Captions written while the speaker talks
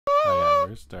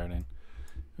We're starting.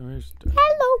 Hello,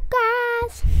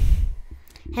 guys.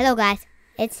 Hello, guys.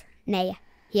 It's Naya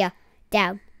here.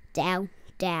 Down.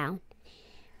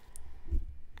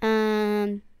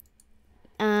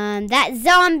 That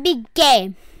zombie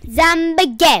game. Okay,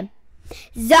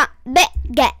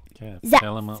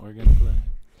 tell them what we're gonna play.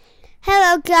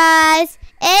 Hello, guys.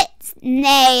 It's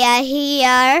Naya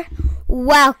here.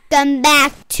 Welcome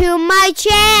back to my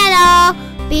channel.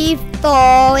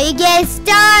 Before we get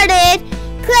started,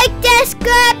 click the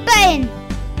subscribe button.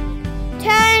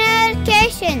 Turn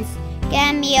notifications.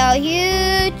 Give me a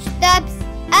huge thumbs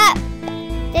up.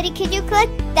 Daddy, could you click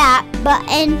that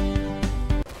button?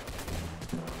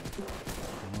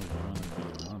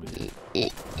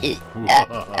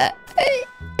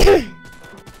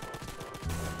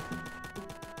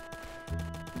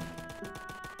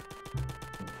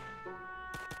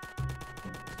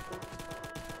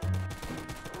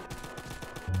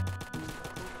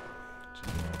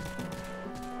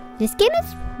 This game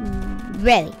is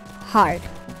really hard.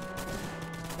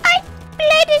 I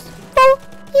played this for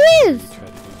years.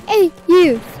 8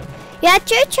 years. You have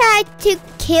to try to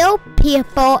kill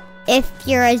people if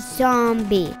you're a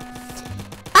zombie.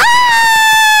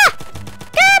 Ah!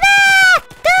 Go back!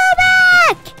 Go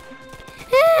back!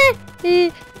 Go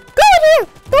here!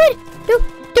 Go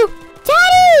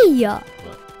Daddy!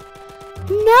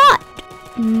 Not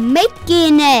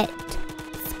making it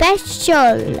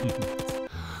special.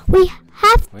 We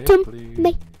have to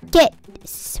make it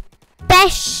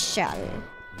special.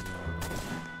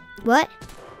 What?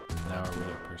 Now are we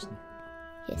a person?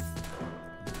 Yes.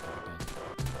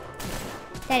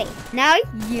 Daddy, now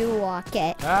you walk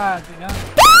it. Ah,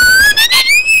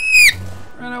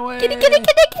 run away! Get it!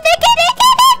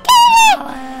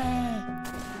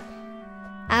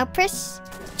 I'll press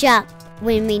jump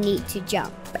when we need to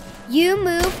jump. You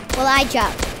move while I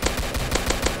jump.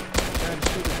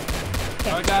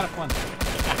 Oh, I got it one.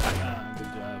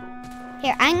 Good job.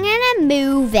 Here, I'm gonna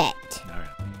move it. All right.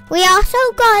 We also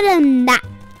got a map,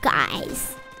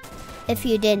 guys. If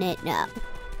you didn't know.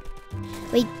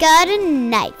 We got a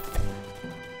knife.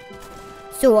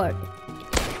 Sword.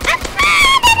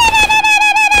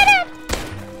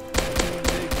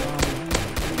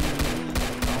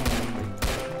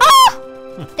 Oh!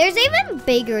 There's even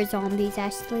bigger zombies,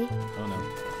 actually. Oh no.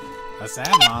 A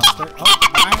sand monster. Oh,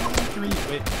 9-3.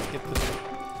 Wait, let's get this.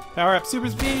 Power up super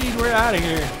speed. We're out of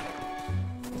here.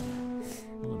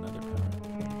 Oh, another power.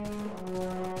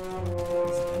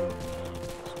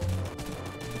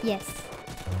 Yes.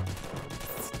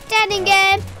 Standing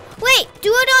game. Wait,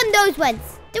 do it on those ones.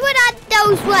 Do it on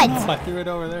those ones. Oh, I threw it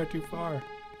over there too far.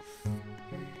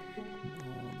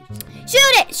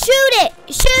 Shoot it.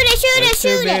 It's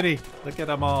too bitty. Look at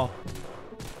them all.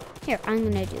 Here, I'm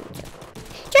gonna do it.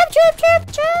 Jump.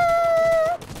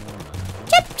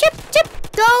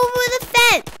 Go over the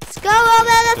fence. Go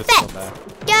over the fence.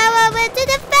 Go over to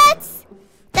the fence.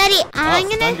 Daddy, I'm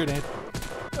gonna. Stun grenade.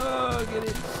 Oh, get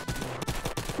it.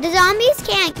 The zombies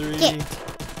can't get.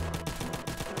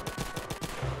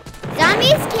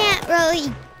 Zombies can't really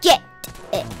get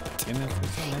it. Get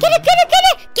it.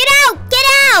 Get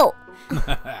out.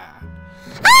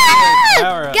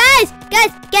 Ah! Guys.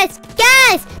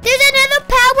 There's another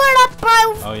power up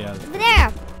over there.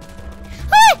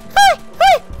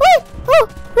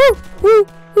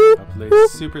 Upload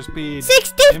super speed.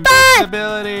 65.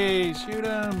 Invincibility. Shoot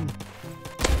him.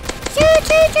 Shoot.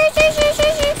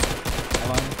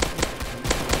 Hold on.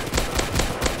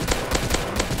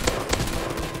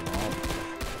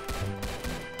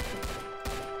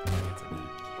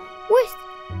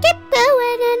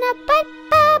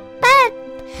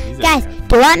 Guys,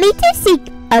 do you want me to sing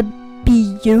a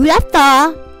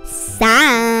beautiful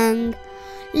song?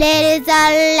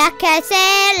 Little like I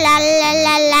say, la la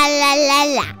la la la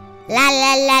la la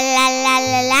la la la la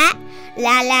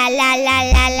la la la la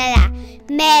la la la.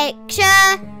 Make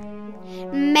sure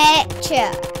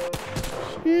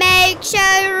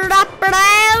wrap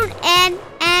around and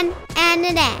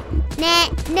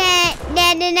make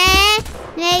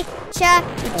sure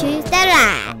you choose the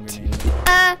right.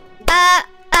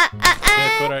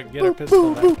 Get our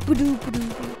pistol back.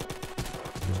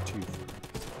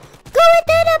 Go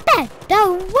into the bed.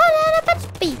 Don't want to bed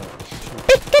speed.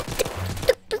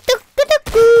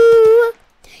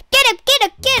 Get up.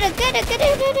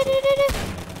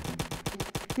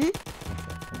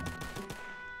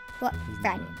 What?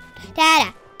 Right.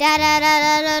 Da da da da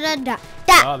da da da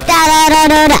da da da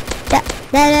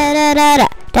da da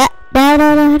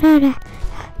da da da.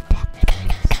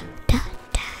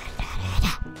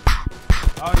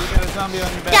 Oh, you got a zombie on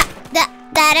your back. Da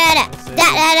da da da da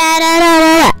da da da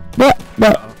da.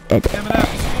 Coming up.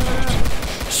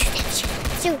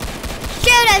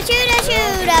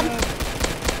 Shoot him.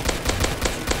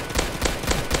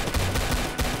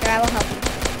 Here, I will help you.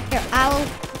 Here, I will.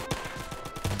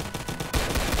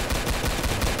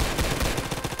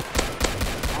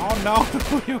 Oh no,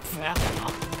 you fell.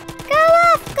 Go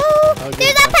up, go. Okay,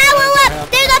 There's a power up.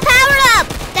 There's a power up.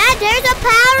 Dad, there's a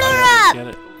power up. Get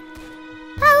it.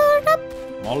 Power up.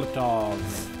 Molotov.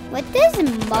 What does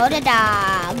motor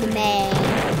dog mean?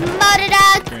 Motor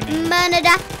dog. Motor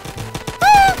dog.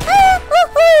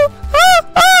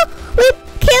 We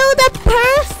killed a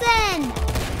person.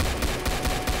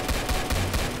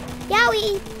 Yeah,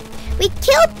 we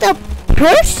killed the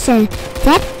person.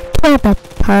 That killed the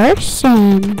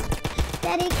person.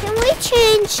 Daddy, can we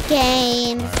change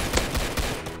games? Right.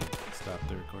 Stop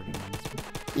the recording.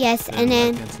 Yes, and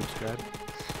then like and subscribe.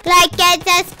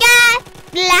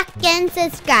 like and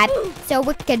subscribe, so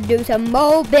we can do some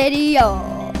more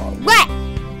videos. What?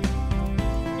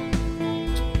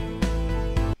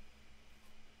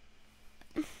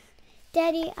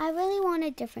 Daddy, I really want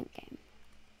a different game.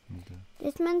 Okay.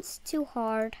 This one's too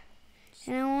hard,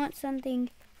 and I want something.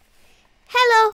 Hello.